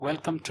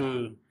Welcome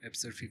to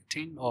episode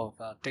 15 of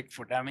Tech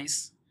for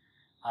Dummies.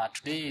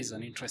 Today is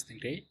an interesting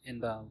day,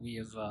 and we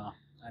have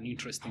an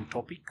interesting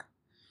topic.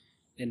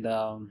 And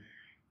I'm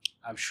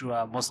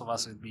sure most of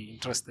us will be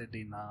interested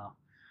in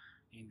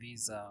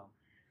this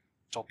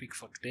topic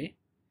for today.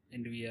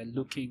 And we are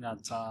looking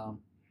at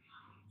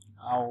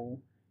how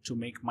to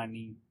make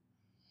money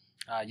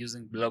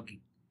using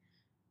blogging.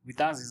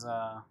 With us is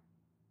a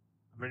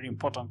very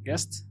important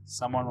guest.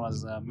 Someone who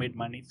has made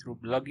money through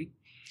blogging.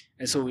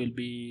 And so we'll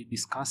be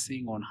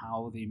discussing on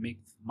how they make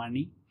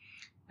money,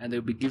 and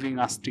they'll be giving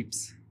us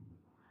tips.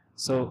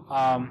 So,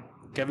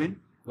 Kevin,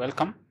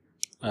 welcome.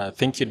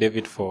 Thank you,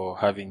 David, for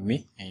having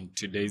me in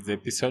today's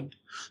episode.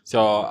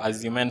 So,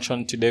 as you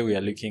mentioned, today we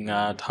are looking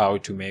at how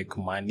to make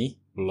money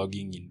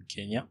blogging in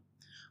Kenya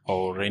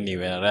or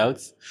anywhere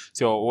else.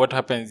 So, what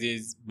happens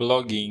is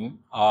blogging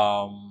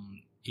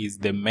is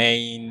the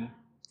main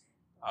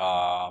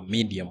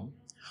medium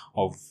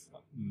of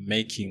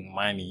making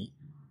money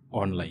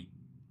online.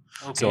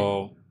 Okay.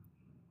 So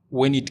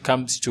when it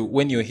comes to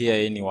when you hear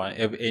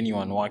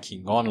anyone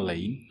working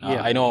online,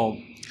 I know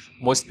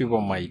most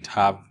people might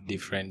have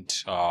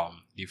different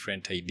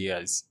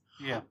ideas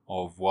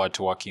of what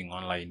working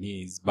online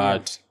is,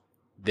 but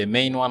the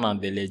main one and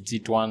the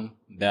legit one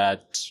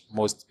that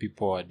most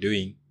people are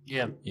doing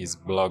is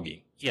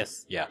blogging.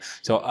 Yes. Yeah.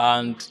 So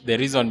and the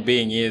reason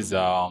being is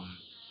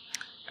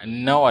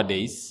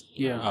nowadays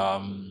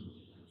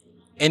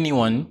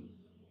anyone,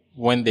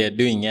 when they're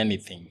doing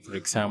anything, for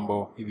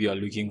example, if you are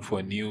looking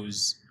for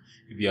news,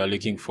 if you are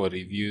looking for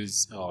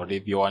reviews, or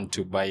if you want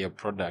to buy a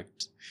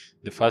product,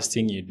 the first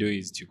thing you do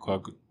is to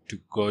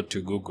go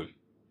to Google,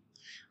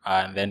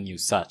 and then you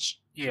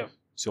search. Yeah.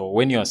 So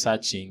when you're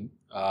searching,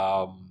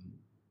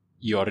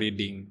 you're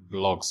reading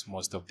blogs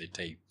most of the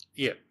time.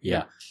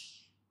 Yeah.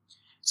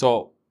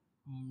 So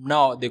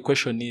now the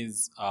question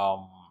is,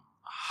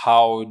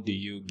 how do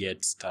you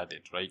get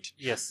started, right?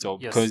 Yes. So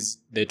because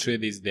the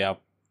truth is there are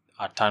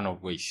a ton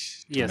of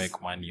ways to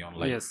make money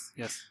online.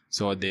 Yes.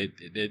 So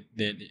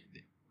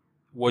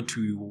what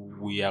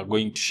we are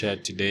going to share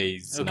today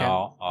is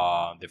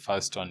now the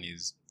first one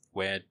is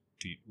where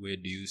do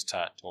you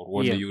start, or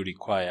what do you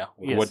require,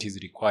 or what is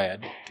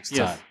required to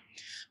start.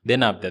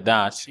 Then after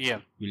that,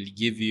 we'll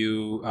give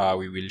you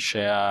we will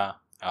share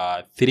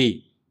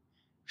 3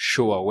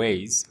 sure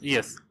ways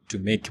to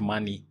make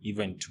money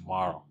even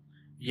tomorrow,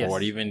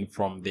 or even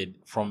from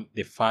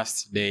the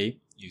first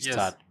day you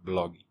start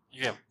blogging.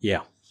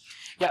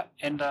 Yeah,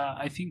 and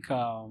I think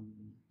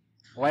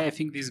why I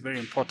think this is very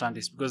important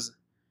is because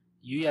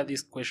you hear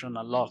this question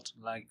a lot.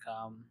 Like,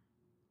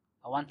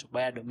 I want to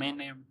buy a domain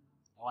name,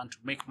 I want to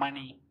make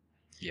money.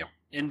 Yeah.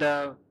 And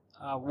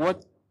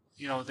what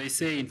they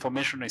say,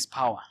 information is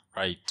power.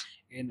 Right.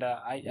 And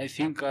I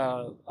think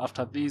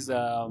after this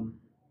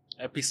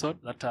episode,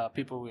 that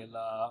people will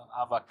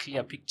have a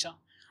clear picture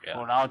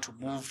on how to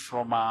move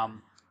from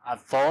a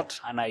thought,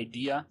 an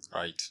idea,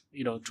 right,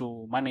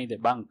 to money in the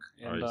bank.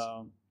 And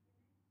right.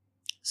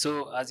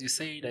 So, as you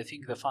said, I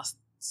think the first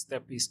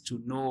step is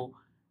to know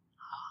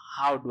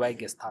how do I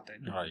get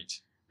started. Right.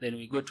 Then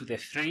we go to the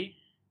 3,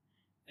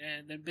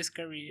 and then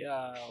basically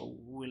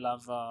we'll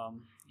have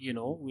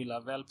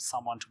helped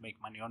someone to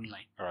make money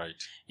online. Right.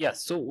 Yeah.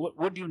 So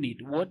what do you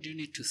need? What do you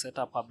need to set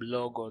up a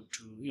blog, or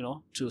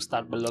to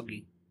start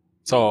blogging?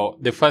 So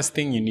the first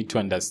thing you need to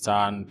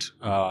understand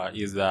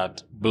is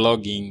that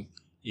blogging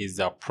is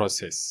a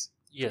process.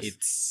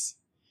 Yes.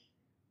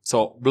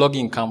 So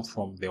blogging comes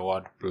from the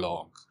word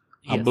blog.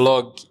 Yes. A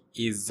blog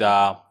is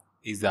a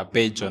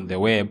page on the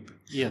web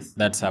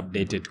that's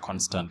updated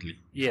constantly.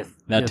 Yes.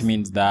 That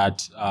means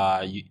that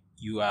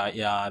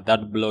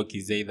that blog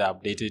is either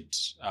updated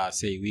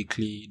say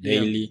weekly,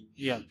 daily,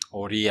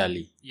 or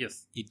yearly.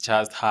 Yes. It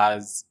just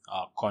has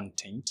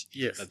content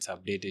that's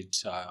updated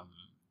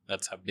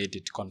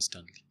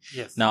constantly.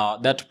 Yes. Now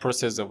that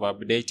process of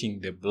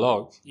updating the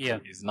blog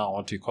is now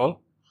what we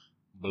call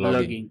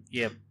blogging.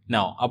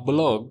 Now a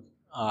blog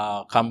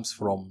comes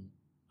from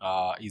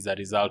is a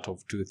result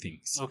of 2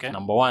 things. Okay.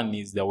 Number 1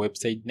 is the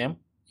website name.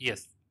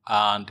 Yes.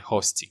 And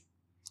hosting.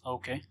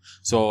 Okay.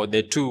 So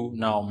the 2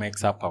 now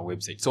makes up a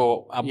website.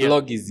 So a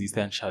blog is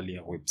essentially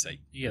a website.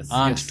 Yes.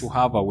 And to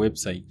have a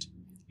website,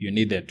 you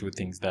need the 2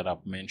 things that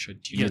I've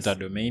mentioned. You need a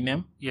domain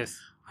name. Yes.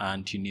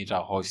 And you need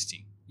a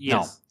hosting. Yes.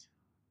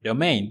 Now,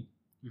 domain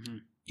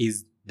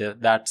is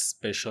that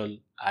special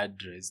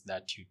address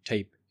that you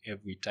type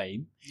every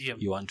time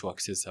you want to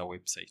access a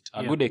website.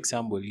 A good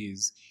example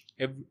is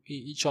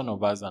each one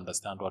of us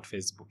understand what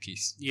Facebook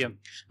is.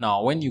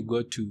 Now, when you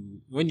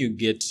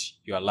get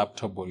your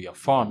laptop or your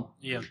phone,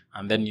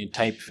 and then you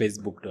type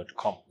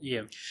facebook.com,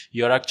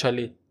 you're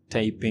actually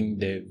typing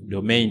the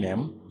domain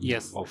name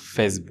of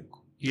Facebook.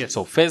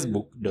 So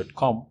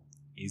facebook.com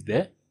is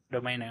the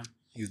domain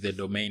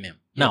name.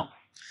 Now,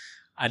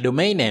 a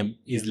domain name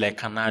is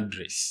like an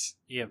address.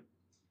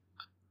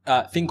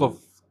 Think of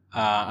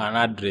an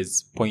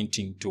address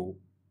pointing to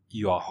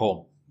your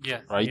home.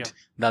 Right?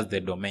 That's the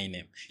domain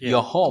name.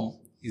 Your home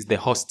is the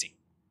hosting.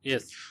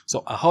 Yes.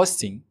 So a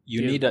hosting,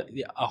 you need a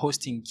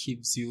hosting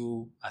gives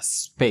you a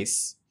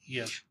space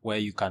where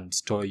you can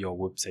store your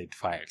website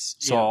files.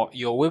 So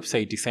your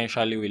website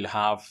essentially will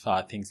have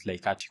things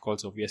like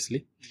articles,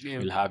 obviously.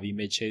 Will have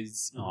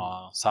images.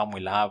 Some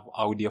will have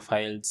audio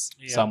files.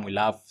 Some will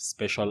have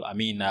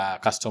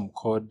custom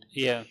code.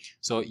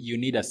 So you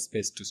need a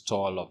space to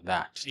store all of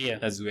that.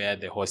 That's where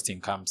the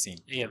hosting comes in.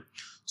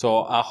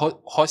 So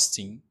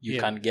hosting, you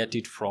can get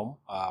it from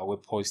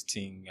web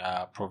hosting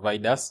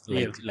providers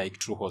like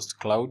TrueHost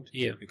Cloud.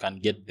 You can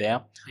get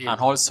there. And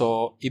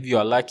also, if you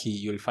are lucky,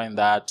 you'll find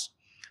that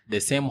the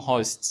same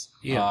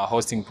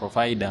hosting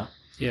provider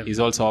is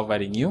also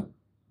offering you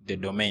the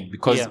domain.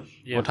 Because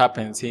what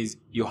happens is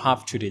you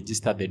have to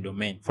register the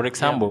domain. For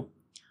example,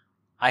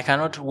 I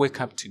cannot wake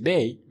up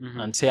today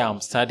and say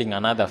I'm starting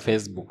another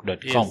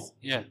Facebook.com.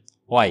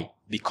 Why?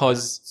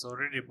 Because it's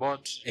already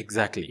bought.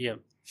 Exactly.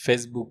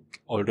 Facebook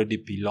already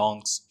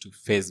belongs to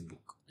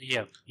Facebook.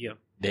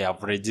 They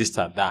have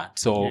registered that.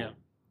 So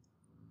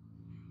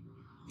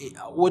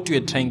what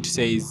we're trying to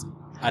say is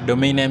a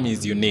domain name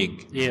is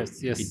unique.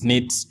 It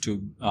needs to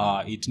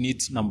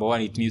number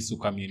one, it needs to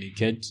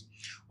communicate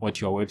what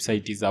your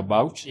website is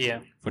about.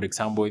 For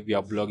example, if you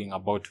are blogging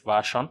about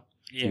fashion,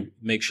 you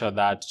make sure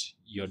that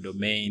your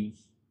domain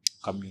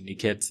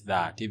communicates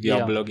that. If you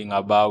are blogging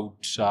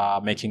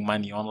about making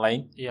money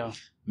online,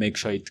 make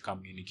sure it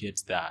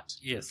communicates that.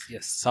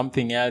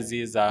 Something else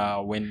is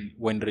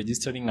when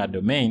registering a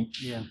domain,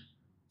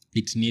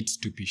 it needs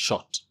to be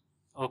short.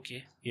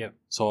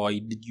 So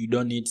you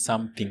don't need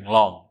something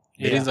long.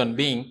 The reason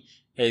being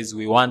is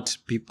we want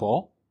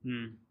people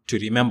to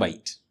remember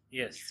it.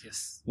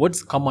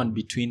 What's common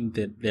between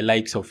the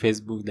likes of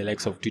Facebook, the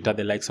likes of Twitter,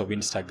 the likes of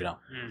Instagram?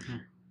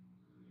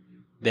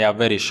 They are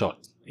very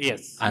short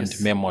and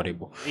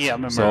memorable.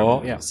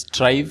 So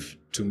strive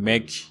to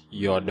make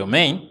your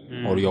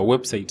domain or your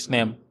website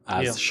name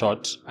as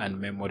short and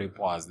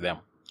memorable as them.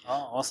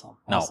 Awesome.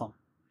 Now,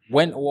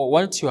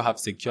 once you have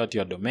secured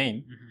your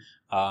domain,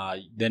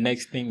 the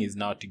next thing is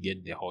now to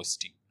get the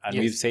hosting. And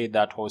we've said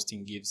that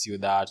hosting gives you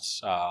that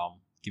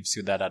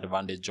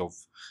advantage of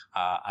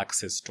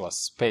access to a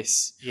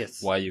space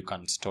where you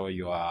can store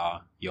your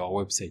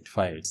website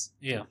files.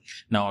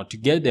 Now, to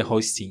get the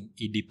hosting,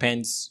 it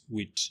depends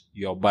with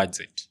your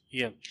budget.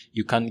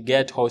 You can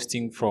get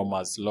hosting from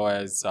as low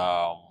as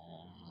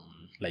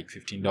like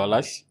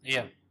 $15.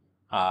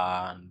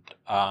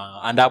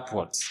 And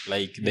upwards.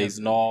 Like there's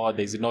no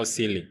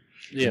ceiling.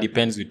 It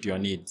depends with your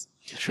needs.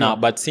 Now,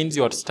 but since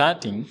you're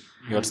starting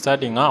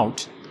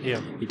out,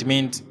 it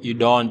means you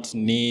don't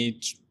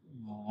need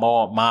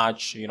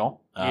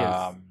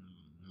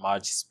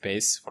much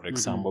space, for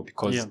example,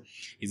 because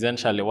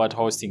essentially what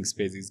hosting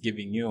space is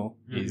giving you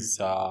is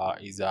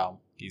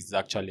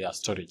actually a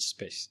storage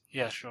space.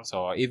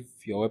 So if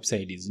your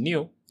website is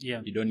new,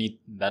 you don't need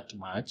that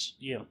much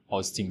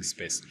hosting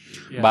space.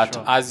 But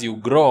as you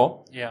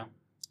grow,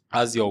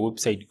 as your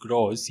website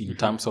grows in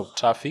terms of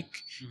traffic,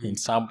 in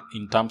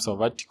terms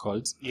of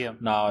articles,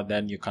 now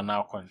then you can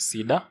now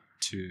consider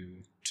to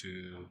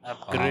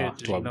upgrade.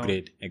 To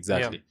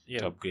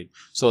upgrade.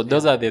 So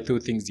those are the two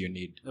things you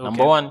need.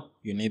 Number one,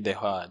 you need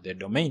the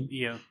domain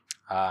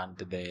and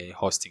the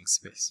hosting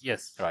space.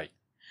 Right.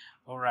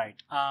 All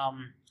right.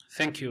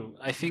 Thank you.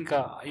 I think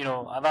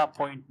at that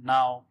point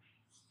now,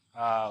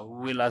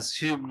 we'll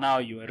assume now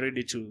you are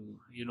ready to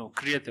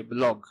create a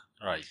blog.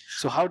 Right.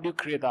 So how do you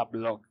create that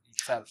blog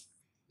itself?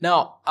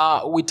 Now,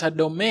 with a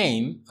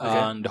domain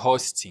and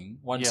hosting,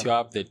 once you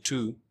have the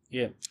two,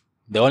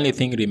 the only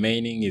thing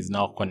remaining is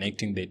now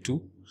connecting the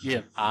two.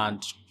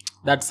 And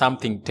that's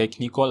something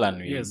technical,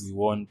 and we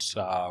won't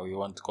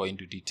go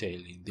into detail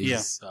in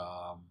this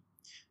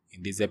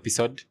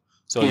episode.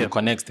 So you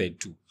connect the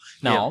two.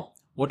 Now,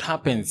 what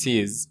happens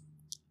is,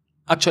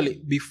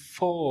 actually,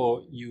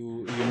 before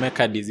you make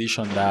a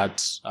decision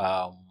that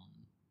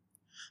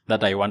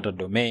I want a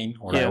domain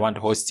or I want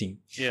hosting,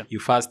 you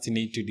first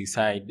need to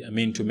decide,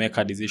 to make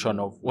a decision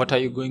of what are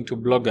you going to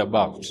blog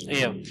about.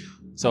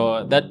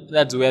 So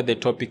that's where the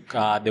topic,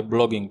 the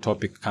blogging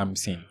topic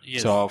comes in.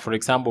 So, for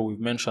example, we've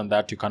mentioned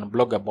that you can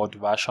blog about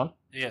version.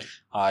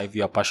 If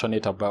you are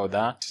passionate about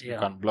that, you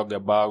can blog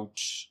about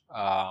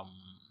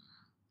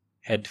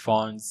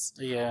headphones,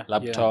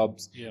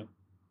 laptops.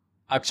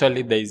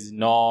 Actually, there's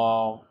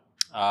no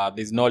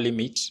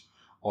limit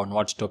on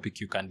what topic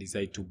you can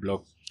decide to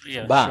blog.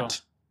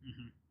 But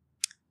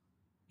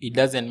it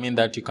doesn't mean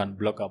that you can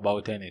blog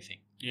about anything.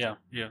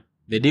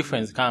 The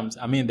difference comes,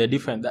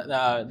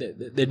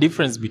 the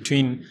difference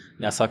between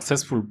a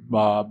successful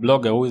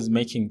blogger who is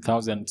making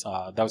thousands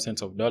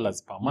of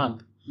dollars per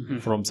month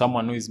from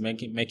someone who is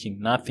making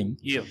nothing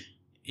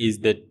is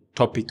the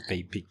topic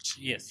they picked.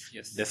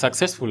 The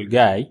successful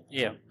guy,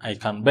 I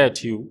can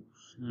bet you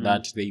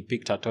that they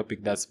picked a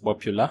topic that's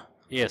popular,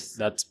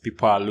 that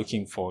people are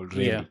looking for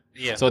already.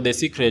 So the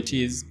secret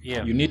is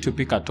you need to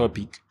pick a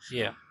topic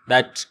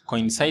that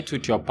coincides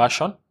with your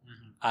passion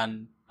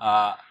and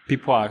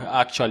people are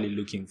actually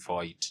looking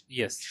for it.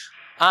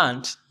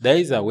 And there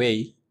is a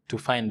way to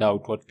find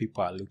out what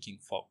people are looking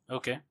for.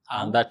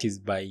 And that is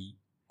by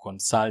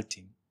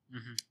consulting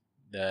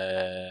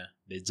the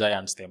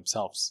giants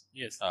themselves,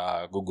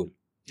 Google.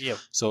 Yeah.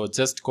 So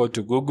just go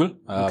to Google.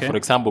 For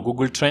example,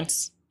 Google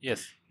Trends.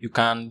 Yes. You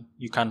can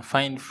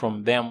find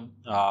from them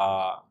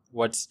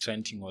what's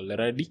trending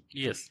already.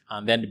 Yes.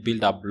 And then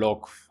build a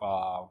blog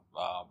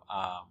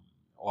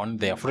on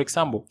there. For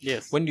example,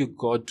 yes. when you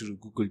go to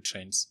Google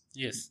Trends,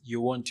 yes,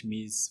 you won't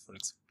miss,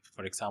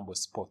 for example,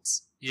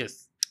 sports.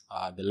 Yes.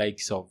 The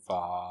likes of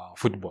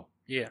football.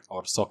 Yeah.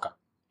 Or soccer.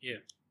 Yeah.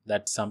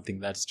 That's something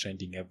that's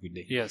trending every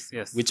day. Yes.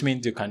 Yes. Which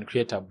means you can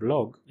create a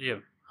blog. Yeah.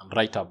 And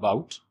write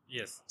about.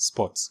 Yes.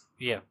 Sports.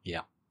 Yeah.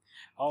 Yeah.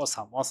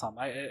 Awesome.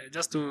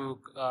 Just to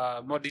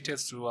more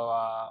details to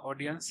our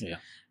audience. Yeah.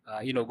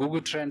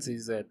 Google Trends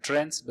is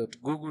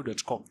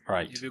trends.google.com.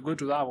 Right. If you go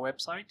to that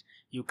website,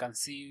 you can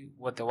see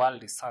what the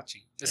world is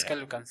searching. Basically,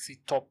 you can see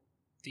top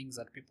things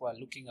that people are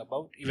looking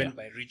about, even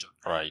by region.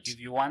 Right. If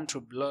you want to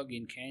blog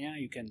in Kenya,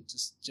 you can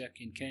just check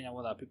in Kenya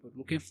what are people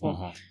looking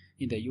for.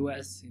 In the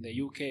US, in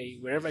the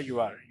UK, wherever you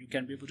are, you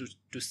can be able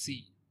to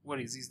see what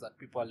is this that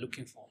people are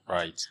looking for.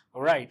 Right.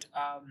 All right.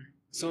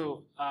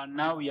 So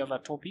now we have a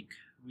topic,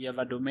 we have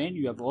a domain,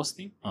 you have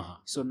hosting.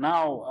 So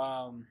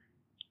now,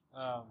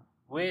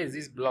 where is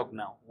this blog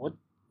now?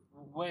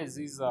 Where is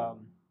this?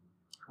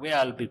 Where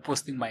I'll be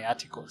posting my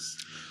articles?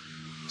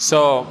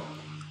 So,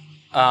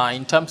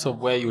 in terms of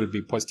where you will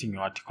be posting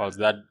your articles,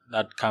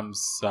 that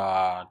comes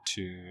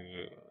to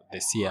the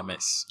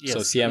CMS. Yes, so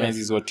CMS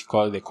is what you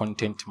call the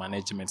content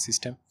management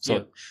system.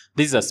 So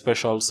this is a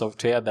special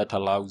software that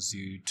allows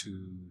you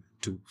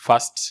to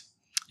first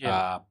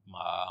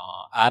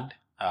edit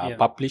and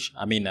publish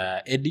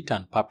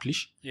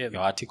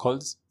your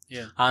articles.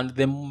 Yeah. And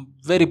the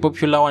very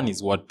popular one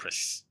is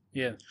WordPress.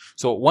 Yeah.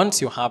 So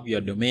once you have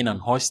your domain and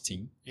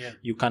hosting,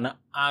 you can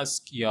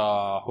ask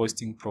your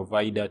hosting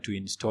provider to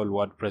install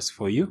WordPress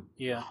for you.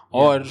 Yeah.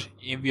 Or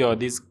if you're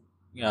this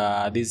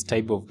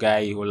type of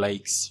guy who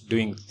likes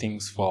doing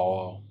things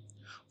for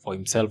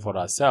himself or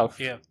herself,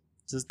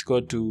 just go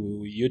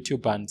to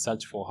YouTube and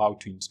search for how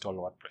to install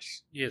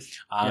WordPress. Yes.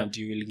 And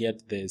you will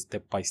get the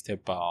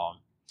step-by-step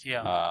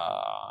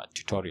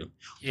tutorial.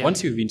 Yeah.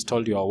 Once you've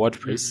installed your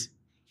WordPress,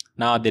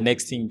 now the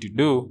next thing to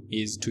do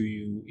is to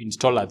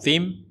install a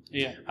theme.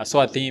 Yeah. So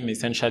a theme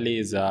essentially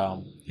is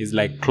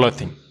like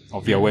clothing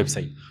of your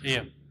website.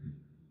 Yeah.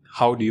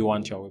 How do you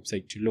want your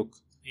website to look?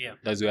 Yeah.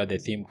 That's where the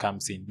theme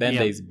comes in. Then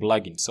there is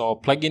plugins. So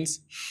plugins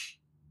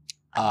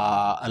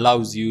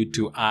allows you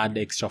to add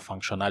extra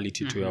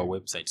functionality to your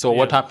website. So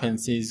what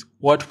happens is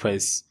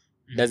WordPress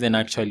doesn't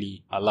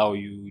actually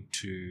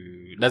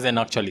doesn't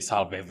actually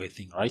solve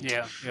everything, right?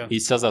 Yeah.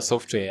 It's just a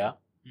software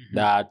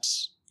that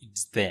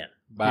it's there,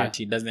 but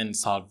it doesn't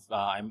solve,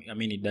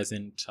 it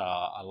doesn't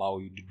allow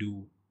you to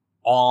do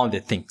all the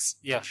things.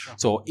 Yeah, sure.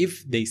 So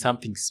if there's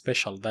something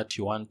special that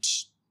you want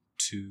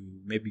to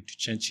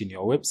change in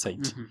your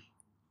website,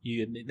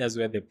 that's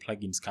where the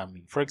plugins come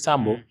in. For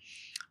example,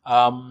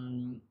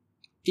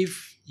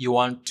 if you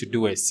want to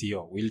do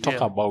SEO, we'll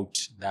talk about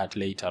that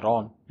later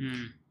on.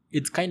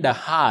 It's kind of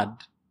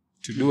hard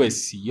to do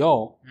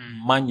SEO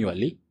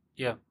manually,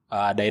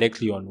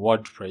 directly on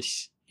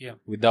WordPress,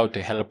 without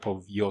the help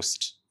of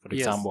Yoast. For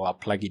example, a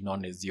plugin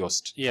known as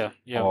Yoast.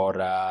 Or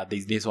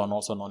there's this one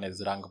also known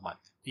as Rank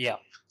Math.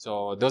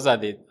 So those are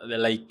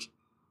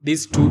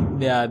these two.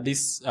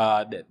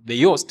 The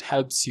Yoast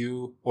helps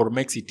you or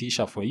makes it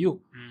easier for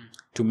you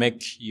to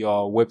make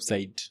your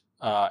website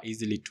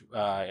easily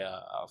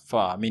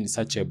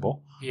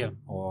searchable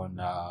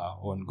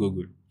on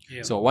Google.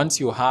 So once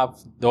you have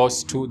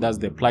those two, that's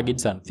the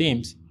plugins and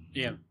themes,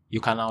 you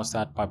can now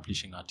start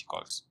publishing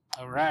articles.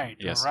 All right.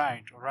 Yes.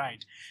 All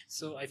right.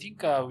 So I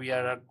think we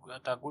are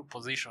at a good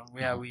position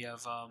where we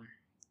have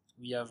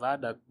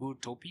had a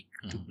good topic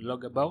to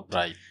blog about.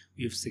 Right.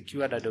 We've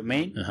secured a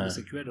domain. We've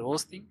secured a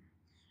hosting.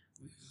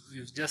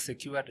 We've just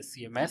secured a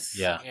CMS.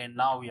 And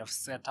now we have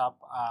set up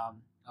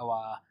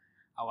our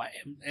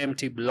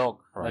empty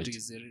blog that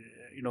is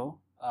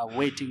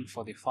waiting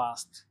for the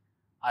first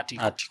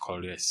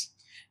article. Yes.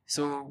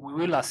 So we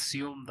will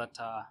assume that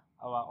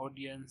our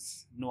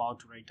audience know how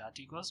to write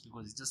articles,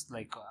 because it's just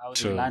like how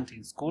they learned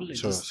in school. They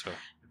just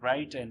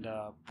write and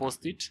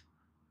post it.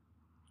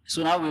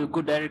 So now we'll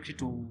go directly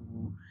to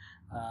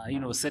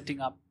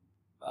setting up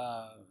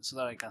so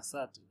that I can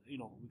start. We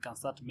can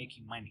start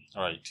making money.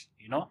 Right.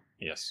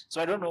 Yes. So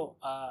I don't know.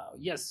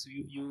 Yes,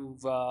 you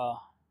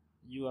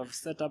have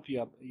set up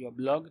your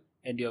blog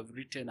and you have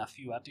written a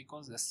few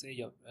articles. Let's say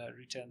you have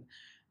written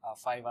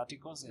 5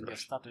 articles, and you've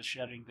started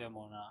sharing them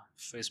on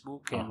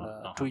Facebook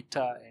and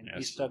Twitter and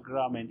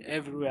Instagram and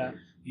everywhere.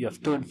 You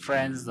have told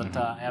friends that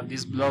I have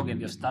this blog,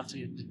 and you've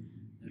started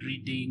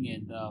reading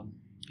and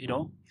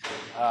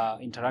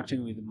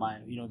interacting with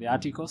the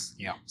articles.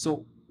 Yeah.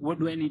 So what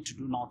do I need to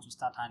do now to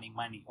start earning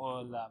money?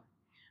 Or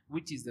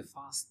which is the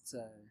first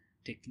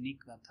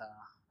technique that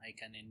I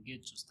can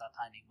engage to start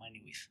earning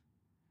money with?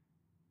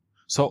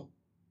 So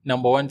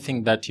number one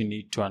thing that you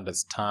need to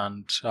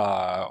understand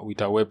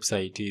with a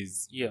website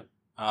is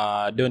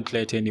don't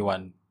let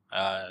anyone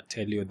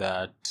tell you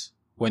that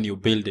when you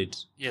build it,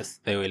 yes,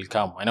 they will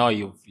come. I know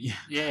you've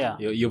yeah.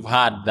 you've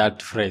heard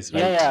that phrase,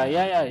 right?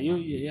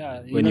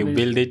 Yeah. When you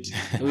build it,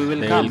 we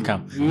will they come. will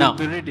come. We Now, will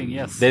be reading.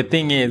 Yes. the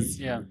thing is,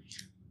 Yeah.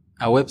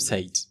 a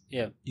website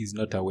is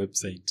not a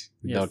website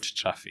without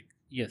traffic.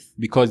 Yes.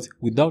 Because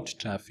without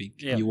traffic,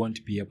 Yeah. you won't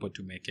be able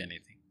to make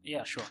anything.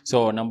 Yeah, sure.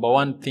 So number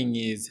one thing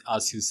is,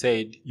 as you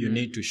said, you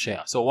need to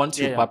share. So once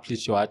you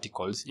publish your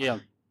articles,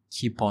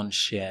 keep on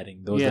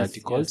sharing those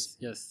articles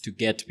to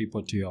get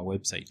people to your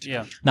website.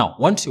 Yeah. Now,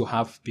 once you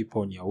have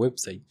people on your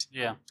website,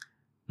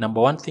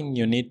 number one thing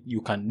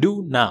you can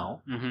do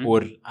now or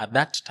at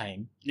that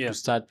time to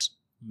start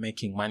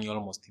making money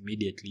almost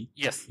immediately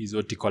is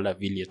what you call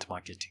affiliate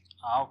marketing.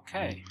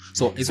 Okay.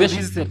 So this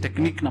is the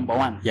technique number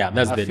one. Yeah,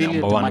 that's the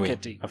number one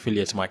marketing. way.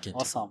 Affiliate marketing.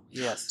 Awesome.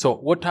 Yes. So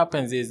what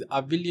happens is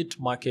affiliate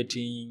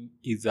marketing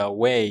is a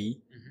way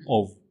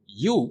of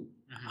you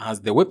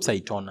as the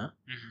website owner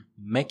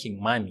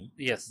making money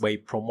by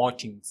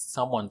promoting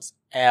someone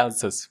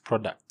else's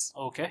products.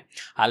 Okay.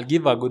 I'll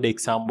give a good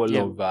example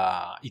of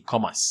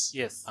e-commerce.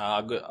 Yes.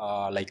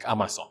 Like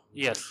Amazon.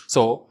 Yes.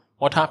 So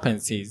what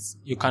happens is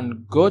you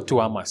can go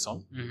to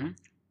Amazon,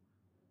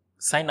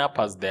 sign up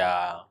as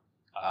their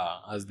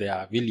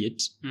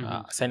affiliate,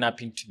 sign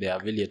up into their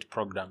affiliate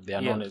program. They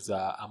are known as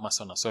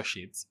Amazon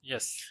Associates.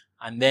 Yes.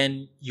 And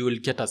then you will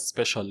get a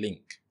special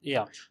link.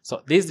 Yeah.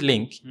 So this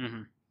link,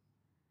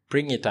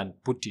 bring it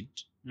and put it,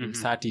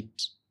 insert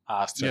it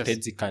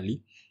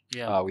strategically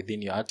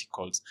within your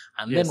articles.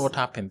 And then what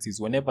happens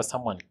is whenever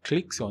someone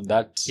clicks on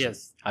that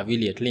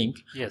affiliate link,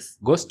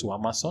 goes to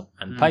Amazon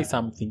and buys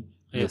something,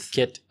 you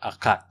get a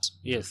cut.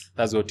 Yes.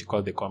 That's what you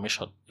call the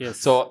commission. Yes.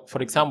 So,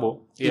 for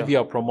example, if you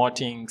are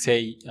promoting,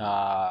 say,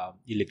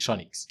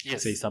 electronics,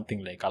 say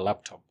something like a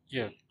laptop.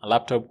 Yeah. A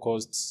laptop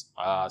costs,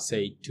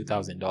 say,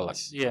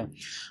 $2,000. Yeah.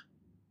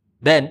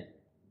 Then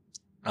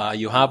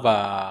you have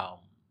a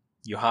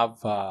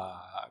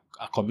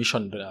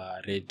commission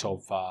rate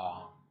of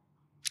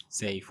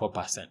say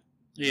 4%.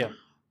 Yeah.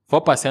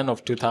 4%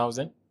 of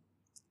 2,000,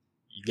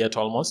 you get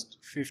almost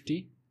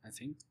 50, I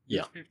think.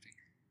 Yeah. 50.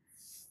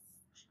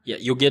 Yeah,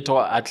 you get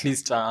at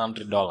least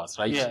 $100,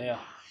 right? Yeah.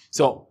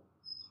 So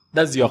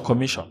that's your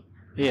commission.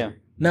 Yeah.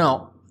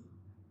 Now,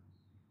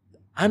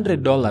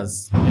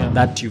 $100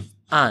 that you've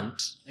earned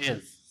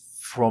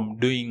from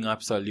doing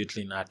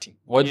absolutely nothing.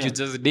 What you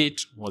just did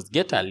was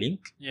get a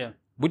link,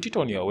 put it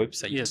on your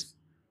website. Yes.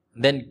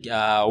 Then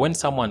when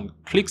someone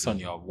clicks on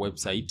your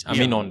website,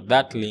 on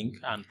that link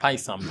and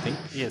buys something,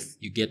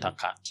 you get a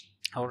cut.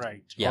 All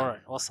right. Yeah. All right.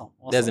 Awesome.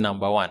 That's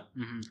number one.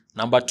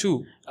 Number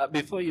two.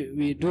 Before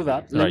we do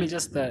that, let me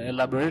just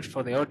elaborate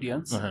for the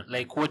audience,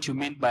 like what you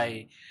mean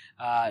by,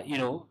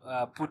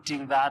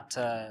 putting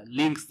that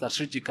link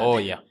strategically. Oh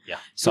yeah.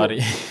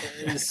 Sorry.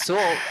 So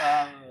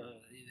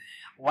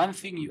one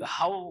thing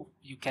how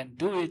you can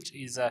do it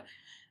is,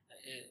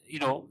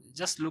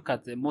 just look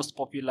at the most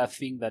popular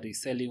thing that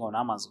is selling on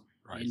Amazon,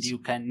 and you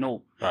can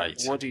know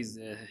what is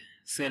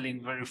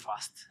selling very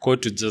fast. Go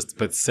to just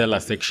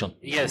bestseller section.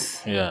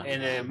 Yes. Yeah.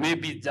 And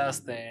maybe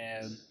just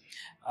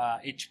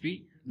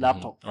HP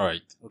laptop. All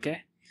right.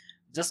 Okay.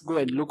 Just go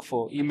and look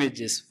for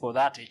images for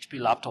that HP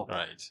laptop.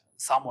 Right.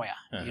 Somewhere.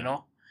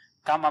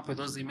 Come up with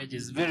those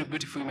images, very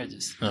beautiful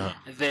images.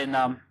 And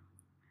then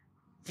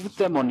put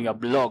them on your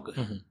blog.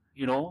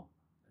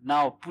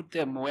 Now put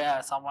them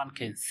where someone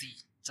can see.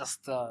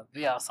 Just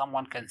there,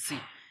 someone can see,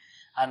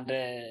 and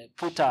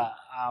put a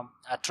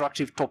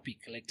attractive topic.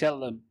 Like tell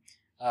them.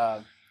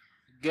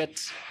 Get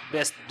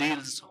best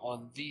deals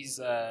on these,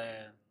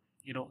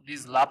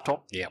 this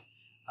laptop. Yeah.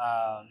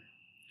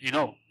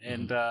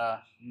 And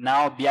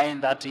now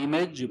behind that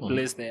image, you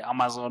place the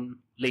Amazon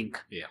link.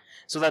 Yeah.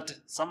 So that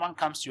someone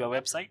comes to your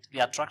website,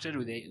 they're attracted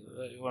with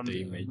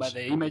by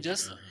the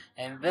images,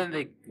 and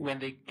then when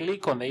they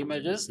click on the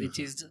images, it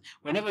is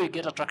whenever you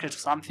get attracted to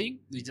something,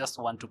 you just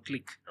want to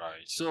click.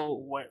 Right. So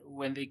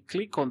when they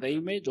click on the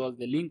image or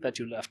the link that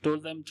you have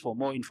told them for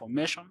more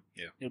information,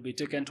 they'll be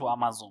taken to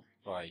Amazon.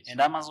 Right. And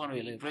Amazon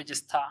will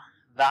register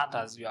that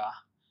as your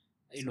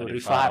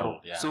referral.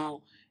 Yeah.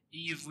 So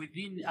if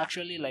within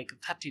actually like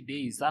 30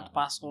 days that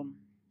person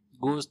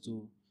goes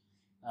to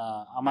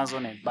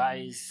Amazon and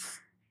buys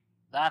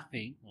that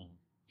thing,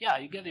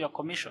 you get your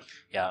commission.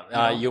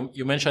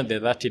 You mentioned the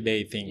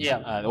 30-day thing.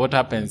 What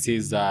happens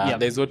is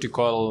there's what you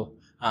call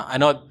I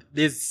know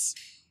this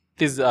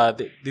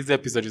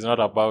episode is not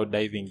about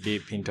diving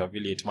deep into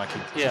affiliate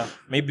marketing.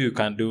 Maybe we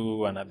can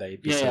do another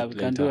episode. We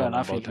can do an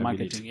affiliate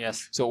marketing.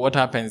 Yes. So what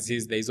happens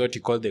is there is what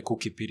you call the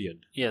cookie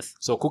period. Yes.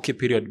 So cookie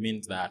period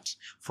means that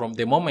from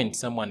the moment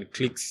someone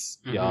clicks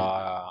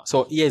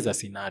so here's a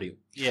scenario.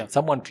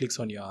 Someone clicks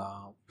on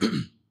your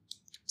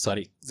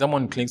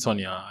someone clicks on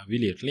your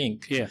affiliate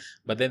link,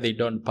 but then they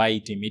don't buy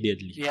it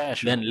immediately. Sure.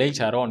 Then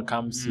later on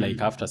comes like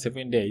after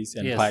 7 days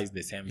and buys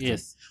the same thing.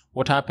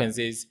 What happens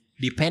is,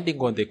 depending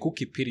on the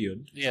cookie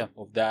period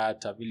of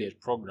that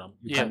affiliate program,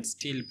 you can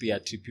still be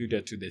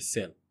attributed to the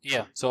sale.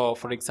 So,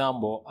 for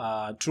example,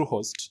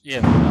 TrueHost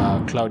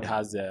Cloud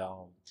has a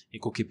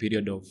cookie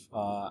period of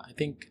I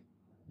think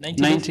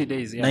 90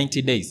 days.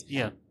 90 days.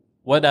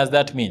 what does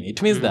that mean?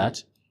 It means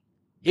that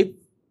if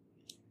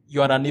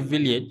you are an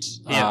affiliate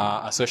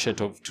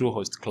associate of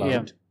TrueHost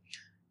Cloud,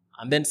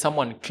 and then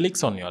someone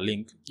clicks on your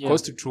link,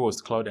 goes to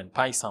TrueHost Cloud and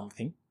buys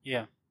something,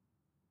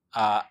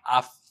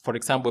 for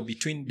example,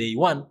 between day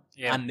 1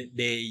 and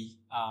day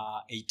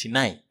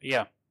 89,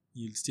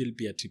 you'll still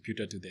be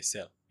attributed to the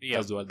sale.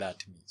 That's what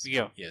that means.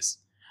 Yes.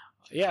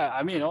 Yeah,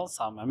 I mean,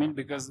 awesome. I mean,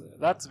 because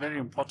that's very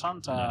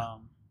important. I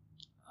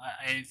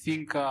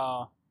think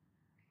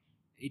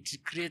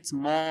it creates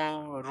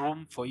more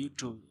room for you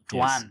to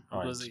earn.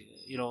 Because,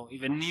 you know,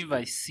 even if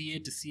I see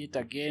it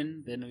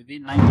again, then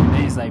within 90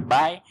 days I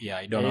buy. Yeah,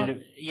 I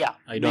don't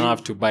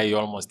have to buy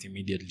almost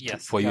immediately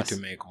for you to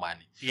make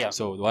money. Yeah.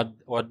 So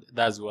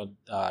that's what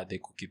the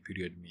cookie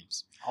period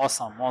means.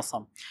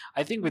 Awesome.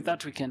 I think with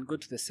that we can go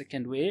to the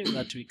second way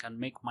that we can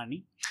make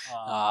money.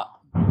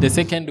 The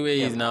second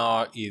way is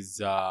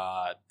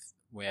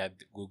where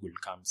the Google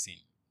comes in.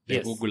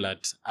 The Google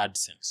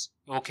AdSense.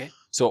 Okay.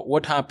 So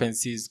what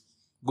happens is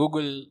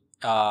Google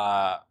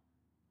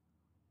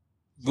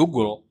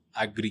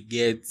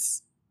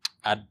aggregates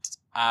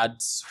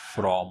ads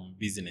from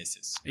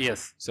businesses.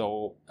 Yes.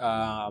 So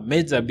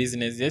major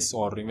businesses,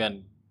 or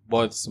even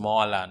both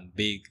small and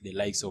big, the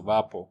likes of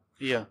Apple,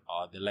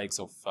 or the likes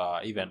of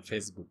even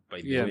Facebook,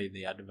 by the way,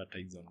 they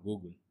advertise on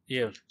Google.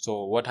 Yeah.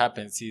 So what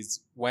happens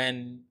is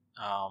when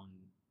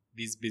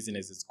these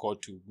businesses go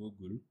to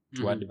Google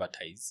to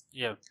advertise,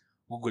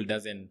 Google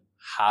doesn't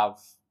have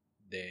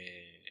the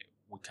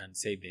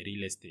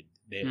real estate,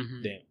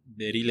 the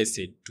real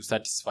estate to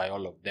satisfy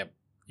all of them.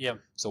 Yeah.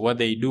 So what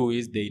they do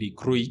is they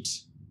recruit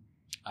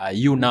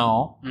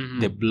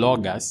the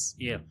bloggers,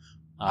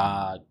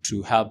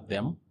 to help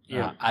them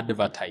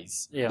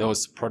advertise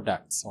those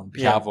products on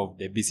behalf of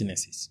the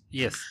businesses.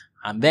 Yes.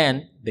 And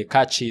then the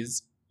catch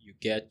is you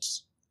get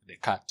the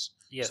cut.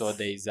 Yes. So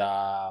there is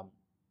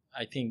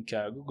I think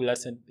Google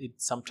AdSense,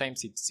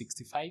 sometimes it's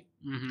 65.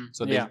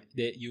 So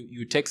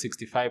you take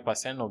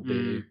 65% of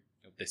the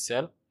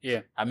sale.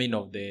 Yeah. I mean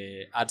of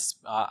the ads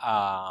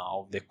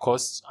of the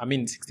cost. I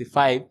mean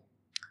 65.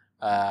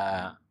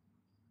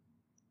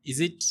 Is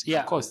it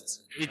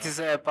cost? It is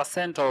a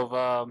percent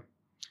of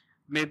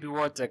maybe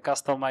what the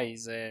customer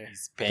is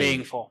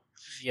paying for.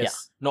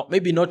 Yes. Yeah. No,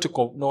 maybe not to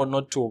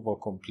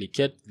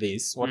overcomplicate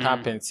this. What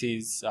happens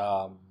is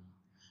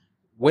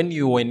when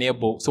you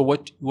enable, so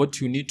what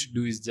you need to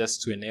do is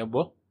just to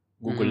enable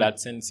Google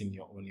AdSense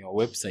on your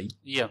website.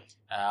 Yeah.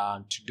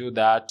 To do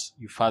that,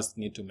 you first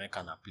need to make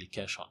an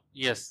application.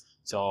 Yes.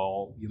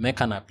 So you make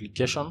an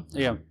application.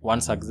 Yeah.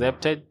 Once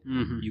accepted,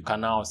 you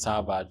can now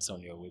serve ads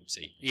on your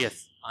website.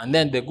 Yes. And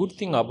then the good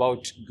thing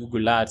about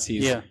Google Ads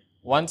is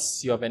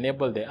once you have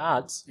enabled the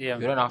ads, you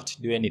don't have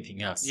to do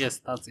anything else. Yes,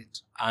 that's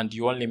it. And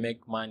you only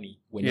make money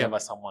whenever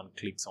someone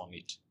clicks on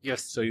it.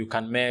 Yes. So you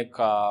can make,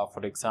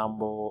 for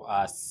example,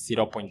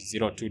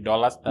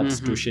 $0.02. That's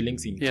 2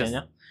 shillings in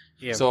Kenya.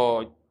 Yeah.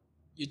 So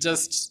you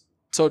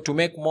so to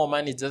make more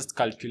money, just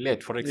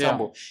calculate. For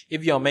example,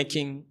 if you're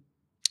making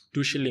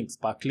 2 shillings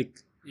per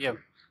click,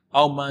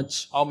 how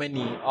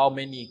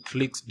many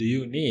clicks do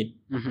you need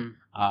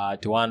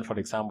to earn, for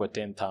example,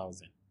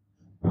 10,000?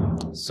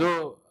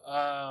 So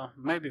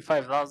maybe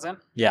 5,000.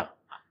 Yeah.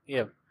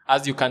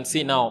 As you can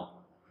see now,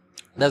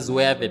 that's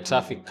where the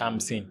traffic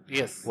comes in.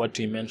 Yes. What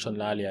we mentioned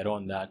earlier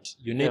on, that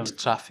you need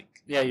traffic.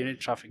 Yeah, you need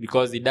traffic.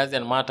 Because it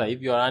doesn't matter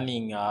if you're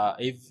running,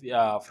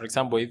 for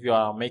example, if you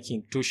are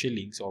making 2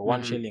 shillings or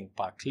 1 shilling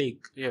per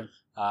click,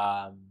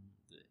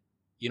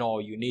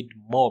 you need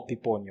more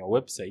people on your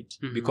website,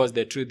 because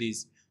the truth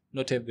is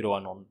not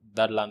everyone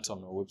that lands on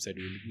your website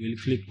will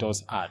click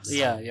those ads.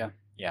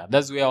 Yeah,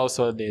 that's where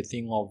also the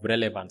thing of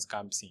relevance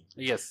comes in.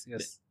 Yes.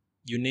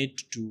 You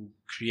need to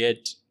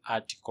create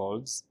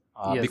articles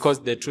because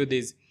the truth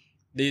is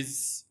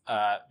these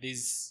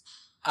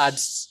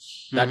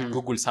ads that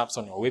Google serves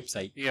on your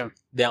website,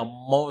 they are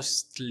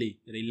mostly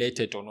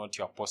related to what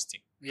you're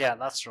posting. Yeah,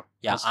 that's true.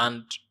 Yeah, that's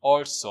and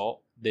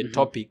also the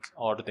topic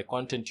or the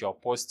content you're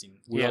posting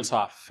will also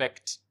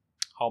affect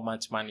how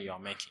much money you're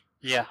making.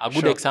 Yeah, a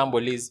good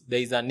example is there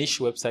is a niche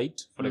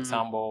website, for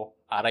example,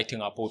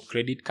 writing about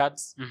credit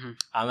cards,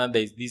 and then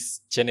there is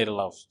this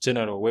general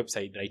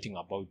website writing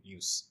about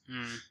news.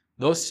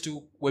 Those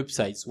two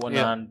websites won't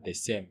earn the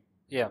same.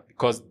 Yeah,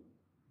 because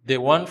the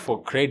one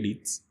for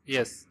credits,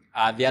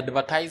 the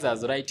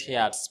advertisers right here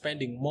are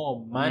spending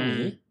more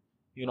money,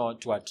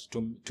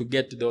 to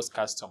get those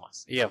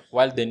customers. Yeah.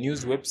 While the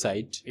news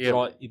website,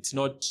 it's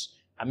not.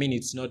 I mean,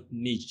 it's not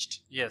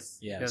niched. Yes.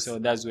 Yeah. So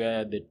that's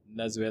where the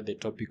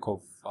topic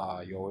of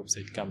your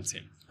website comes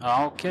in.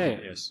 Okay.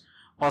 Yes.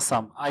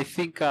 Awesome. I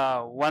think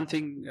one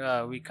thing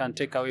we can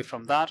take away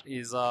from that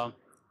is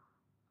Google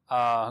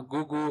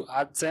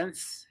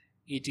AdSense.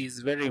 It is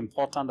very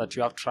important that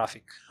you have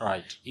traffic.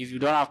 Right. If you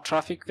don't have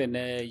traffic, then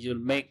you'll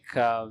make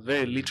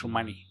very little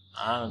money.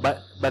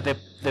 But the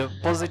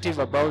positive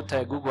about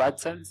Google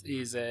AdSense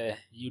is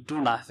you do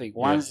nothing.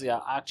 Once they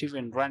are active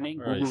and running,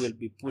 Google will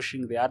be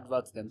pushing the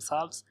adverts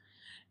themselves,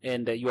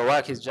 and your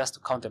work is just to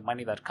count the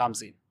money that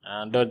comes in.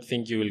 And don't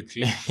think you'll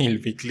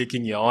be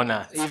clicking your own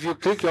ads. If you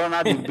click your own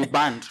ad, you'll be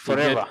banned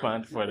forever. Get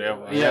banned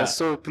forever. Yeah,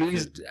 so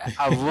please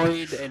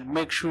avoid and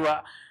make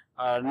sure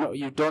no,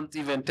 you don't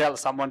even tell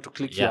someone to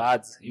click your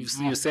ads. If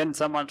you send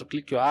someone to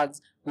click your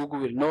ads,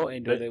 Google will know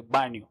and they'll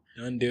ban you.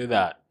 Don't do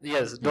that.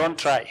 Yes, don't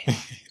try.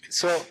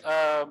 So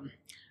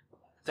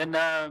then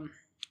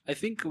I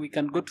think we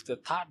can go to the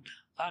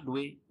third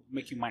way of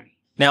making money.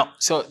 Now,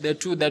 so the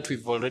two that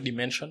we've already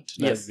mentioned,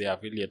 that's the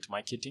affiliate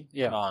marketing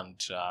and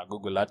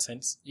Google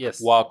AdSense,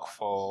 work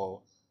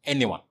for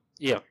anyone.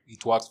 Yeah,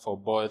 it works for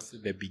both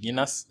the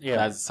beginners,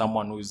 that's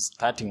someone who's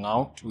starting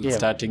out, who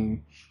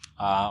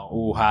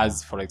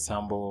has, for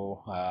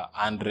example,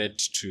 100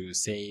 to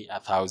say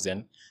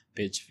 1,000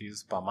 page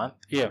views per month.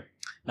 Yeah.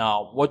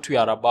 Now, what we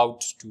are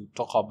about to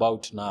talk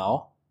about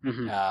now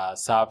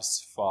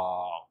serves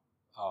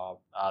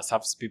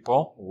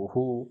people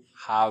who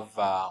have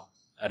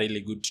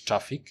really good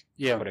traffic.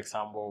 Yeah. For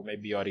example,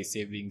 maybe you're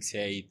receiving,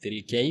 say,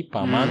 3K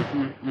per month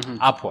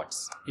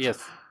upwards.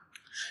 Yes.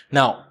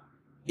 Now,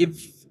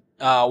 if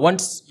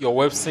once your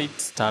website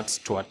starts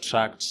to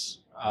attract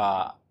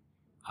a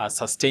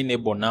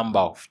sustainable number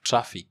of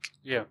traffic,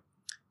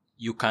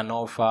 you can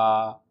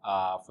offer,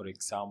 for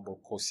example,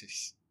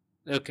 courses.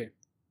 Okay.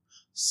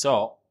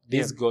 So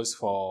this goes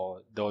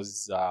for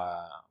those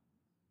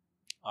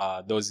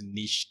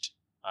niched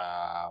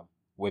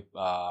web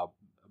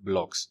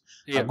blogs.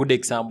 A good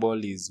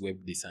example is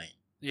web design.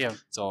 Yeah.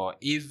 So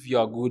if you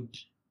are good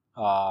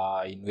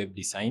in web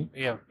design,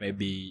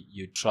 maybe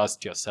you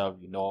trust yourself,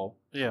 this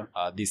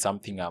is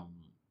something I'm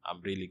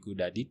really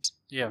good at it.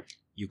 Yeah.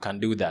 You can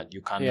do that.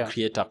 You can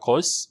create a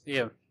course.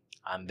 Yeah.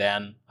 And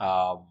then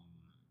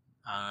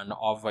and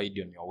offer it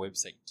on your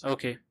website.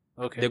 Okay.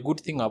 Okay. The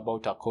good thing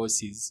about a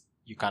course is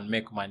you can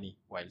make money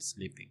while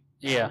sleeping.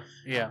 Yeah.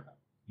 Yeah.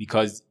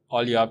 Because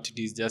all you have to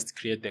do is just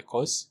create the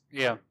course.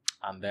 Yeah.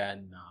 And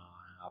then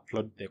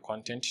upload the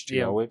content to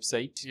your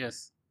website.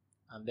 Yes.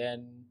 And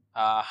then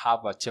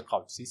have a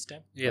checkout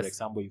system. Yes. For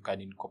example, you can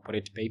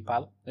incorporate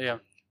PayPal. Yeah.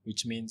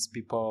 Which means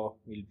people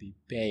will be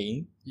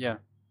paying. Yeah.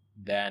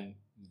 Then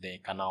they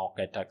can now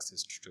get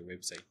access to the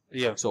website.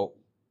 Yeah. So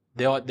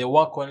the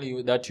work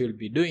only that you'll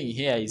be doing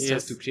here is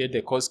just to create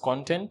the course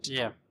content.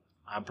 Yeah.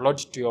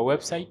 Upload it to your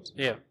website.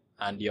 Yeah.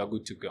 And you're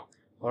good to go.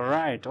 All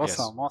right.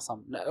 Awesome. Yes.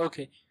 Awesome.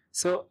 Okay.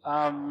 So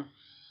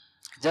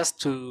just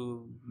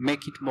to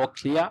make it more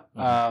clear,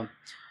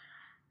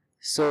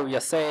 so you're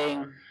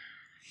saying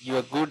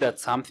you're good at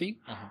something,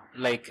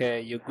 like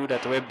you're good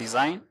at web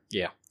design.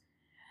 Yeah.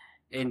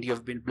 And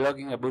you've been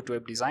blogging about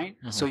web design.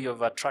 So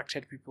you've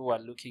attracted people who are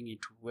looking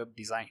into web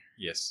design.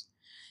 Yes.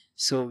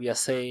 So we are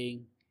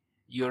saying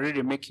you're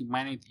already making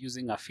money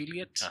using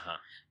affiliate.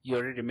 You're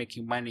already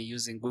making money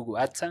using Google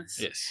AdSense.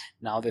 Yes.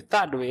 Now the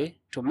third way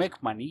to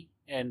make money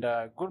and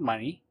good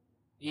money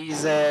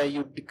is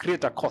you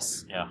create a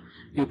course. Yeah.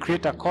 You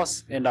create a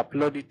course and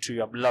upload it to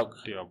your blog.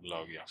 To your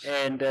blog, yes.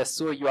 And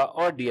so your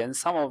audience,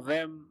 some of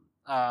them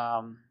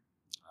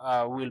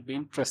will be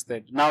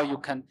interested. Now you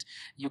can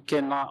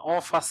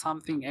offer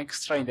something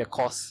extra in the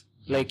course,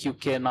 like you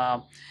can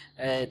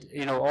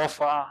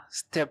offer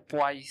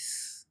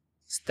stepwise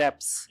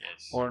steps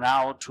on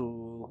how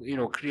to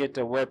create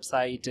a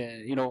website,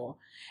 and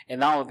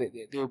now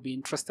they will be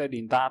interested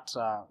in that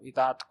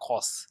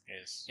course.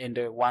 Yes. And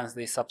once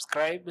they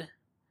subscribe,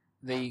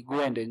 they go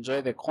and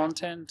enjoy the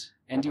content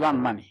and you earn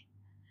money.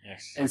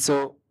 Yes. And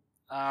so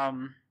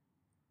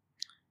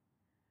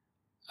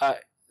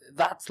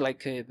that's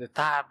like the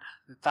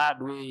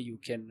third way you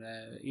can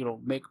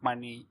make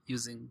money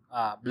using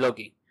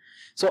blogging.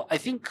 So I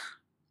think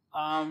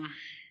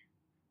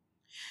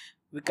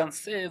we can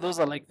say those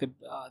are like the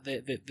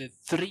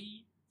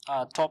three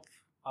top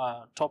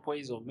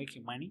ways of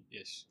making money.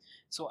 Yes.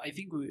 So I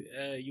think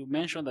you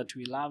mentioned that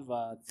we'll have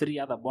 3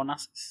 other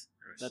bonuses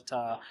that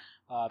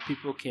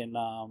people can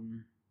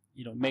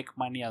make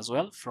money as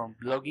well from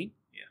blogging.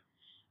 Yeah.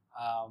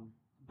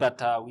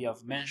 But we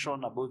have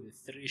mentioned about the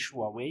 3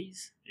 sure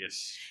ways.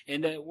 Yes.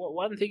 And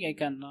one thing I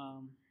can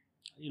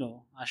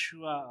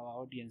assure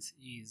our audience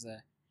is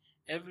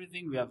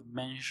everything we have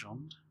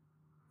mentioned,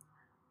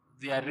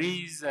 there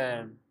is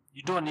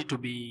you don't need to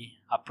be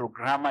a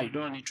programmer, you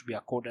don't need to be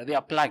a coder. There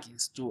are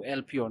plugins to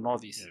help you on all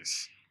this.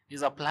 Yes.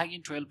 There's a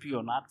plugin to help you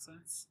on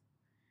AdSense.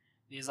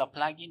 There's a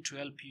plugin to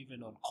help you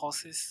even on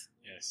courses.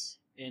 Yes.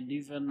 And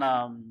even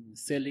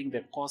selling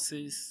the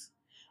courses.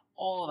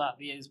 All that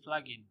there is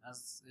plugin.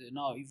 As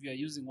now, if you are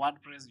using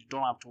WordPress, you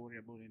don't have to worry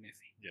about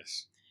anything.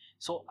 Yes.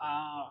 So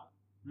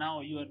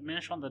now you had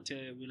mentioned that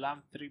we'll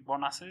have 3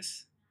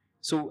 bonuses.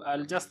 So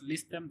I'll just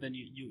list them. Then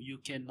you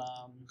can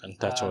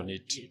touch on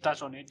it.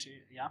 Touch on it.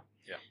 Yeah.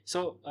 Yeah.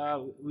 So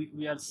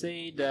we had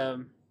said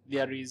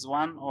there is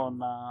one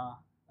on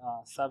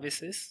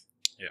services.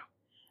 Yeah.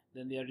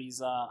 Then there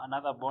is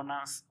another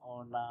bonus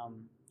on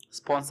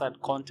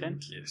sponsored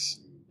content. Yes.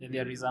 Then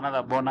there is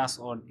another bonus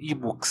on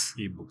ebooks.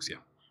 Ebooks. Yeah.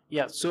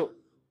 Yeah. So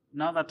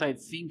now that I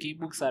think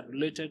ebooks are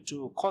related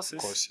to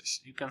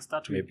courses, you can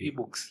start with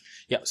ebooks.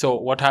 Yeah. So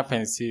what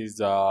happens is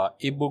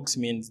ebooks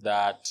means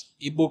that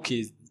ebook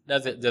is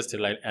just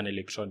like an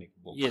electronic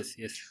book. Yes.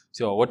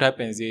 So what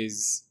happens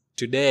is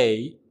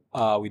today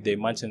with the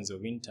emergence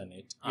of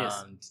internet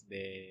and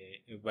the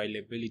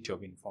availability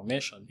of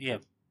information,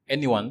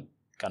 anyone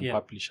can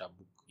publish a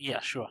book. Yeah,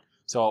 sure.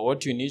 So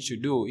what you need to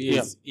do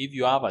is if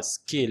you have a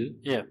skill,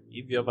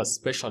 if you have a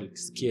special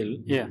skill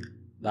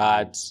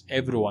that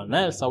everyone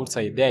else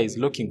outside there is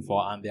looking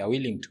for and they are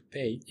willing to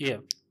pay,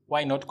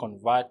 why not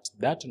convert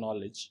that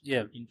knowledge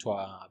into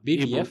a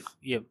PDF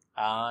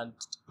and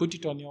put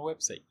it on your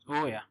website?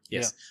 Oh, yeah.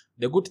 Yes.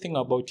 The good thing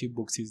about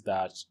ebooks is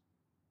that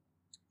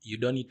you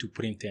don't need to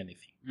print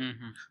anything.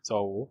 Mm-hmm.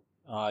 So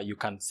you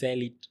can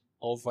sell it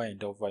over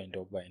and over and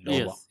over and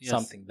over.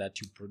 Something that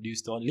you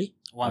produced only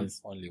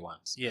once.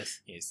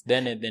 Yes.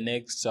 Then the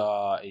next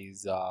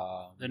is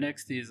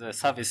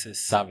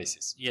services.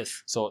 Services.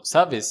 Yes. So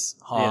service,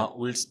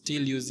 we're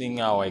still using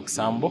our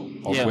example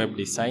of web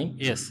design.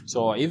 Yes.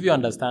 So if you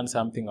understand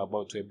something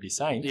about web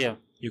design,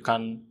 you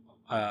can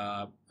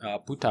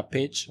put a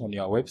page on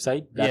your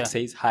website that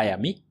says hire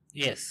me.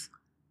 Yes.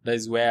 That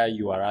is where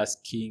you are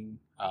asking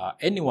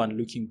anyone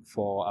looking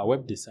for a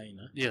web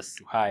designer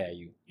to hire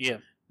you. Yeah.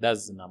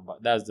 That's the number.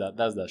 That's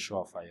the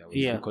surefire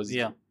way. Because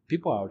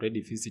people are already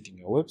visiting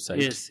your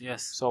website.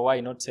 Yes. So why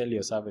not sell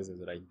your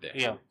services right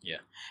there? Yeah.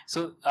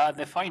 So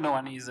the final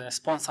one is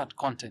sponsored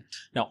content.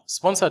 Now,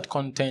 sponsored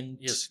content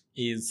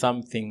is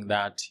something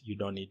that you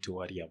don't need to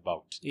worry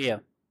about. Yeah.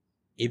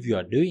 If you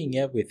are doing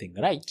everything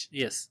right,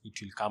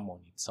 it will come on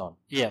its own.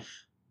 Yeah.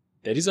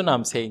 The reason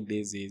I'm saying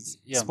this is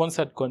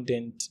sponsored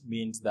content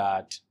means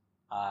that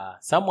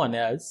someone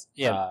else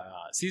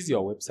sees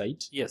your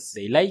website,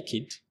 they like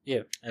it,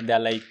 and they're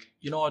like,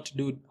 you know what,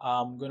 dude,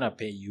 I'm gonna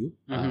pay you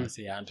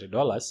say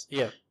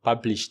 $100,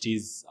 publish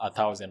this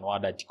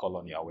 1,000-word article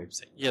on your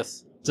website.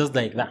 Yes. Just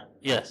like that.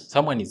 Yes.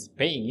 Someone is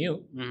paying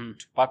you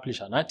to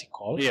publish an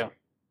article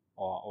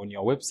or on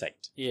your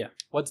website. Yeah.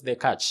 What's the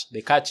catch?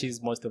 The catch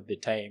is most of the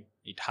time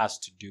it has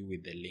to do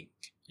with the link.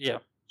 Yeah.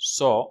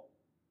 So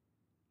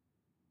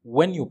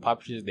when you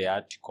publish the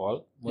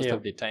article, most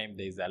of the time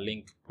there is a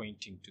link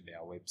pointing to their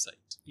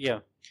website. Yeah.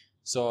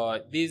 So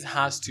this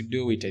has to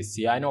do with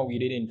SEO. I know we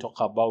didn't talk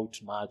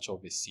about much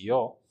of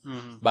SEO,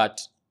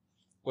 but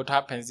what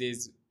happens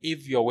is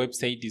if your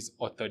website is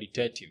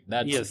authoritative,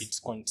 it's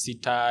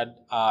considered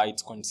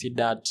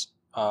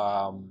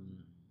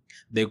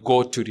the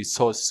go-to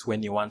resource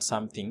when you want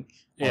something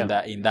in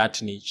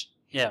that niche.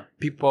 Yeah.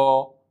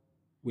 People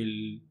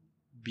will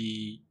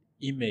be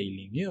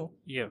emailing you.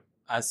 Yeah.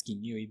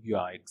 Asking you if you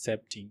are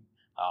accepting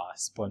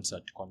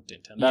sponsored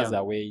content, and that's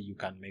the way you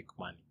can make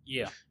money.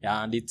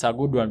 And it's a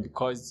good one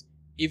because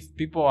if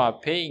people are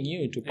paying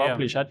you to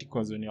publish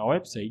articles on your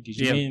website,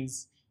 it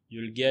means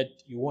you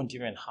won't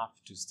even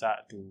have to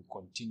start to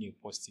continue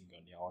posting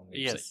on your own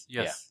website.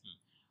 Yes.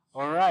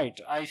 All right,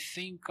 I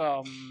think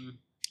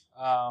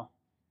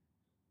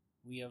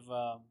we have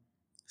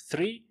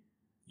three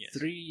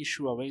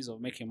sure ways of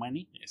making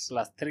money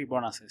plus 3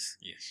 bonuses.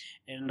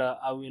 And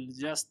I will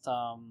just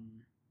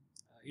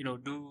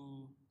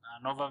do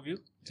an overview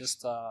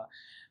just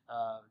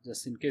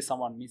in case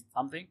someone missed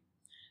something.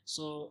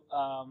 So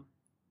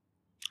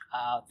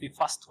the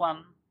first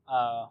one,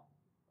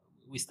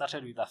 we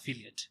started with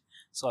affiliate.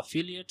 So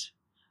affiliate,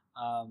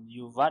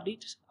 you've heard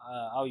it,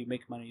 how you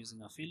make money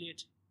using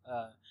affiliate.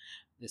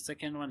 The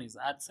second one is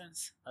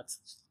AdSense,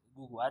 that's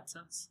Google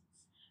AdSense.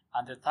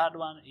 And the third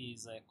one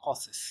is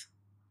courses.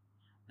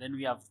 Then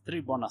we have 3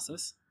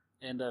 bonuses.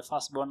 And the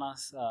first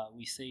bonus,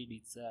 we said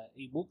it's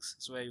ebooks.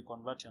 It's where you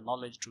convert your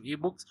knowledge to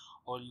ebooks,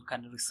 or you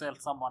can resell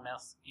someone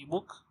else's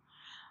ebook.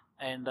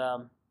 And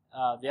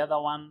the other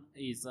one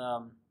is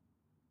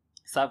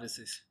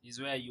services. Is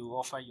where you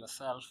offer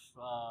yourself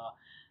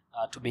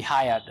to be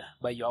hired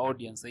by your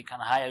audience. They can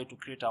hire you to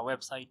create a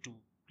website, to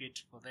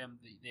create for them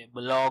the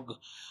blog,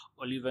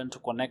 or even to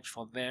connect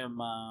for them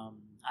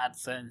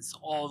AdSense,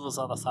 all those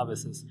other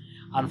services.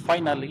 And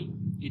finally,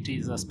 it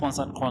is a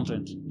sponsored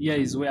content. Here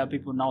is where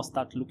people now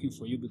start looking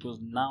for you, because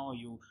now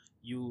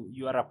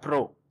you are a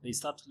pro. They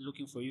start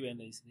looking for you and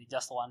they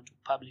just want to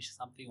publish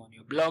something on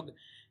your blog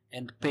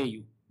and pay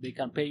you. They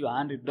can pay you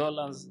 $100,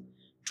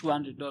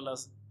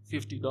 $200,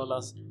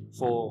 $50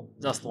 for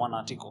just one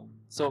article.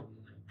 So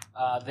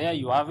there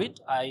you have it.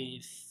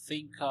 I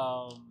think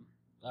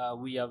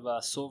we have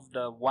solved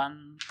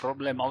one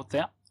problem out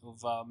there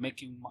of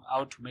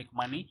how to make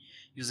money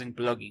using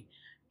blogging.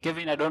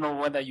 Kevin, I don't know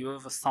whether you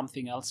have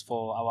something else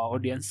for our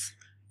audience.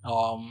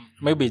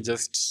 Maybe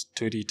just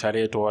to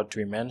reiterate what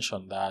we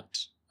mentioned, that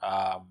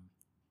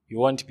you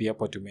won't be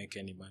able to make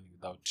any money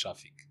without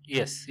traffic.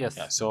 Yes. Yeah,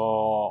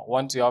 so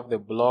once you have the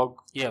blog,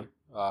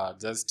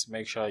 just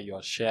make sure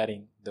you're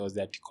sharing those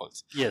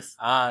articles. Yes.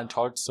 And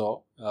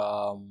also,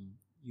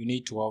 you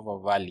need to have a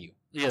value.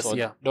 Yes.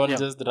 So don't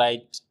just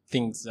write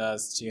things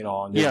just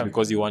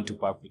because you want to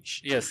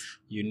publish. Yes.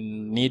 You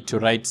need to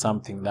write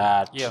something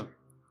that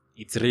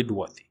it's read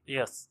worthy.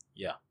 Yes.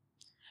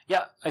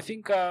 Yeah, I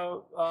think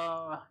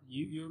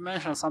you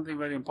mentioned something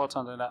very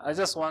important, and I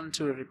just want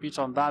to repeat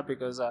on that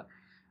because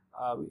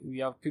we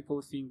have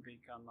people think they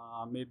can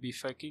maybe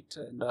fake it,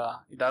 and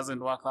it doesn't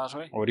work that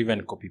way. Or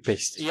even copy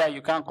paste. Yeah,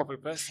 you can't copy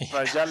paste.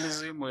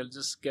 Plagiarism will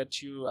just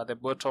get you at the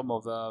bottom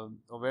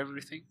of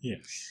everything.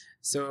 Yes.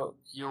 So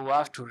you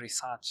have to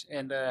research,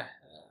 and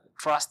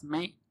trust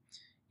me,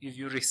 if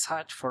you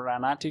research for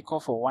an article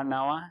for 1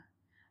 hour,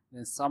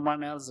 then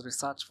someone else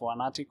research for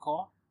an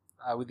article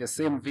with the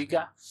same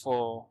vigor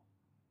for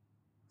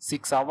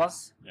 6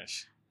 hours.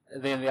 Yes.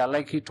 Then they are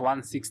likely to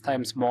earn 6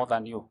 times more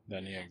than you.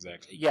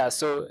 Exactly. Yeah,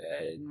 so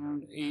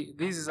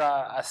this is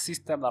a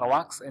system that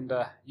works, and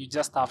you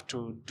just have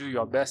to do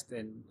your best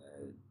and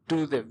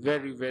do the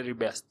very, very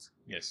best.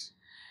 Yes.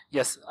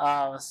 Yes,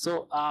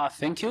 so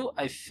thank you.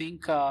 I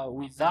think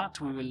with that,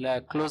 we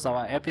will close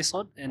our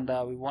episode, and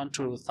we want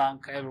to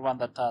thank everyone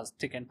that has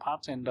taken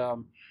part and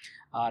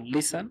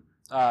listen.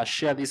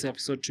 Share this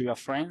episode to your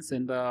friends,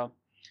 and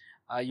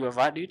you have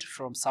heard it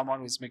from someone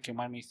who is making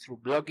money through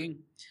blogging.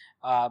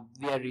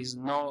 There is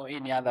no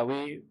any other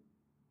way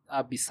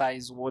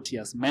besides what he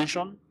has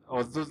mentioned,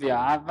 although there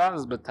are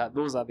others, but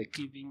those are the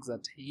key things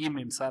that him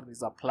himself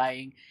is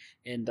applying,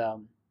 and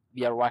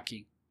they are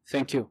working.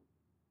 Thank you.